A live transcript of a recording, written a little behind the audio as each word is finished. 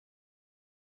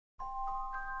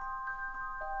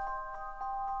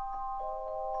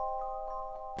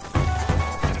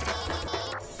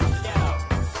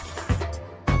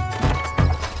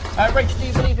Rach, do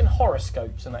you believe in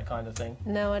horoscopes and that kind of thing?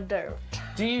 No, I don't.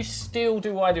 Do you still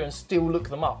do what I do and still look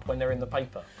them up when they're in the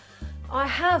paper? I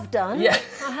have done. Yeah.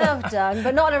 I have done,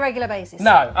 but not on a regular basis.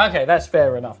 No, okay, that's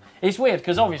fair enough. It's weird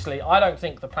because obviously I don't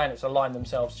think the planets align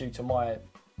themselves due to my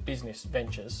business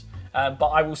ventures, but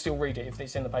I will still read it. If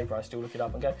it's in the paper, I still look it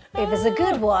up and go, If it's a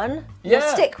good one, Yeah. you'll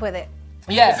stick with it.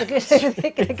 yeah. It's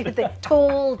a good thing.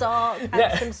 Tall, dark,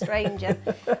 handsome stranger.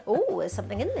 Oh, there's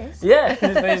something in this. Yeah,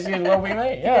 this could well be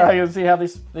me. Yeah, I can see how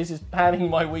this is panning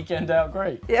my weekend out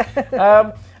great.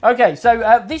 Yeah. Okay,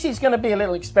 so this is going to be a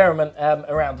little experiment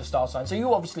around the star sign. So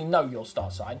you obviously know your star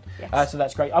sign, Yes. so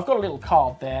that's great. I've got a little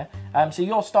card there, so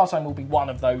your star sign will be one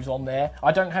of those on there.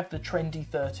 I don't have the trendy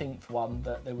 13th one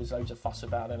that there was loads of fuss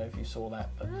about. I don't know if you saw that,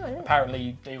 but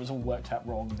apparently it was all worked out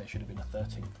wrong. There should have been a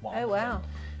 13th one. Oh, wow.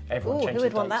 Everyone Ooh, changed who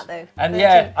would the want dates. that, though? And 13th.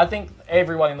 yeah, I think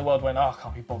everyone in the world went, oh, I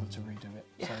can't be bothered to redo it.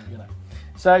 So, you know.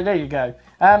 So there you go.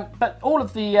 But all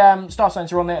of the star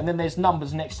signs are on there, and then there's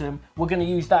numbers next to them. We're going to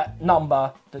use that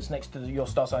number that's next to your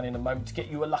star sign in a moment to get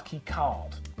you a lucky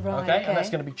card. Right, Okay? And that's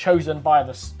going to be chosen by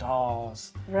the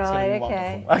stars. It's gonna Right, be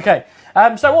okay. wonderful.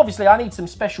 Okay. So obviously I need some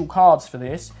special cards for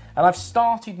this, and I've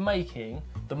started making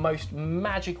the most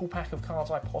magical pack of cards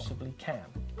I possibly can.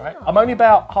 Right? I'm only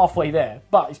about halfway there,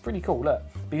 but it's pretty cool, look.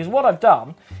 Because what I've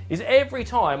done is every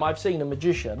time I've seen a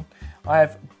magician, I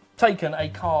have taken a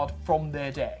card from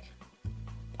their deck.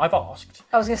 I've asked.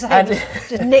 I was going to say,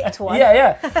 just nicked one.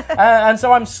 Yeah. And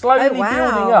so I'm slowly Oh,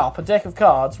 wow. building up a deck of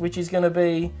cards, which is going to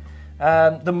be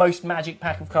the most magic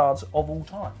pack of cards of all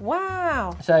time.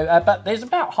 Wow. So, but there's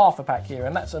about half a pack here,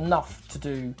 and that's enough to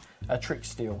do a trick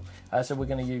steal. So we're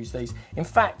going to use these. In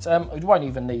fact, we won't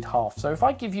even need half. So if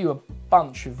I give you a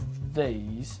bunch of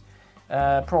these,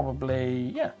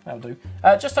 probably, yeah, that'll do.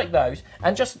 Just take those,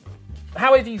 and just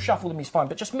however you shuffle them is fine,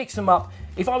 but just mix them up.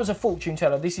 If I was a fortune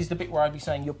teller, this is the bit where I'd be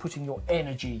saying you're putting your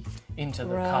energy into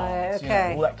the cards, okay. you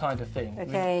know, all that kind of thing.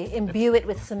 Okay, imbue it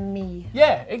with some me.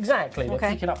 Yeah, exactly. They're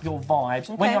Okay. picking up your vibes.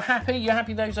 Okay. When you're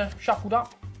happy those are shuffled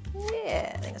up?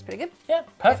 Yeah, I think that's pretty good. Yeah,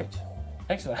 perfect.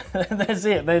 Excellent. That's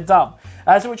it, they're done.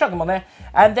 So we'll chuck them on there.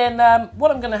 And then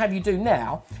what I'm going to have you do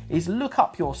now is look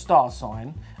up your star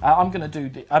sign. I'm going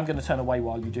to turn away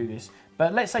while you do this.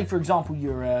 But let's say, for example,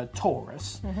 you're a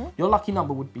Taurus. Your lucky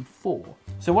number would be 4.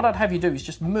 So what I'd have you do is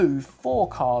just move 4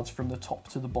 cards from the top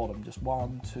to the bottom. Just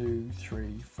 1, 2,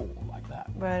 3, 4, like that.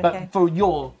 Right, but okay. for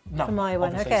your number, For my one,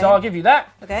 obviously. okay. So I'll give you that.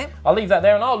 Okay. I'll leave that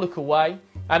there and I'll look away.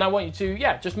 And I want you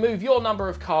to, just move your number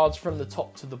of cards from the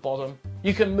top to the bottom.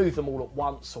 You can move them all at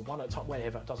once or one at a time,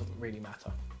 whatever, it doesn't really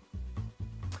matter.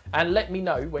 And let me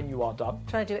know when you are done.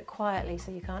 Try to do it quietly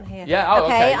so you can't hear. Yeah, oh,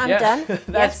 okay. I'm yeah. done. That's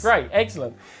Yes. great,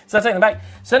 excellent. So take them back.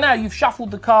 So now you've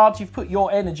shuffled the cards, you've put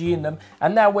your energy in them,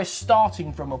 and now we're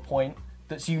starting from a point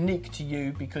that's unique to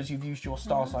you because you've used your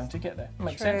star sign to get there.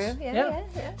 Makes True. sense? Yeah.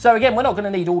 So again, we're not going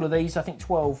to need all of these. I think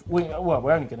 12. We're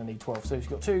only going to need 12. So we've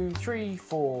got 2, 3,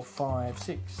 4, 5,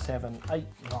 6, 7, 8,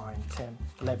 9, 10,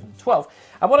 11, 12.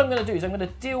 And what I'm going to do is I'm going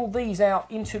to deal these out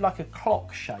into like a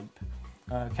clock shape.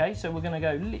 Okay, so we're going to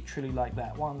go literally like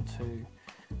that. 1, 2,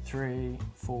 3,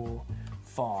 4,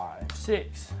 5,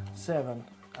 6, 7,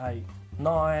 8,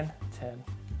 9, 10,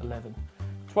 11,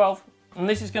 12. And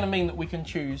this is going to mean that we can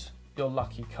choose your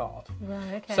lucky card.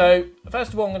 Right, okay. So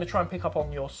first of all, I'm going to try and pick up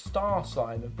on your star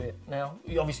sign a bit. Now,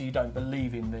 obviously you don't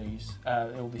believe in these,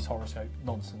 all this horoscope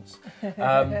nonsense.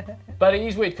 But it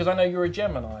is weird because I know you're a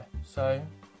Gemini, so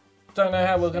don't know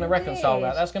how we're going to reconcile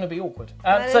that. That's going to be awkward.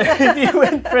 So if you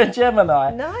went for a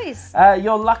Gemini, Nice.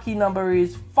 your lucky number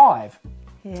is 5.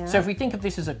 Yeah. So if we think of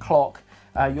this as a clock,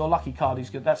 your lucky card is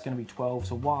good. That's going to be 12.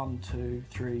 So 1, 2,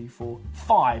 3, 4,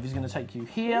 5 is going to take you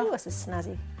here. Ooh, that's a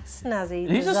snazzy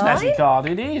It is a design. snazzy card,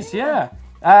 it is, yeah.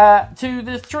 To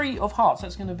the 3 of hearts,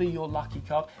 that's going to be your lucky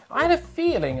card. I had a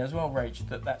feeling as well, Rach,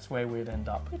 that that's where we'd end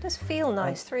up. It does feel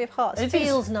nice. 3 of hearts. It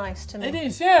feels is. nice to me. It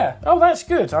is, yeah. Oh, that's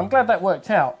good. I'm glad that worked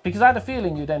out because I had a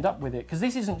feeling you'd end up with it because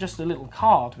this isn't just a little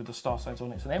card with the star signs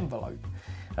on it, it's an envelope.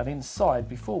 And inside,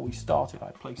 before we started,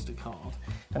 I placed a card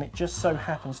and it just so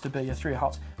happens to be a 3 of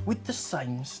hearts with the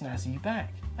same snazzy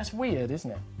back. That's weird,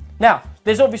 isn't it? Now,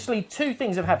 there's obviously 2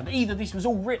 things that have happened. Either this was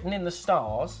all written in the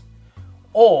stars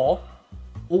or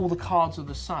all the cards are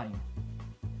the same.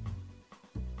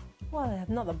 Well,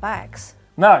 not the backs.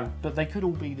 No, but they could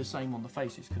all be the same on the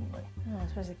faces, couldn't they? Oh, I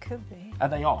suppose it could be.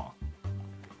 And they are.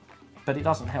 But it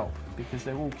doesn't help because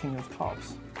they're all King of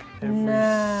Clubs. Every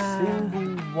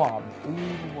single one, all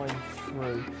the way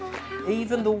through.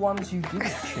 Even the ones you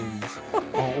didn't choose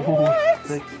are all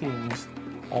the Kings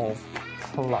of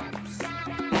Clubs.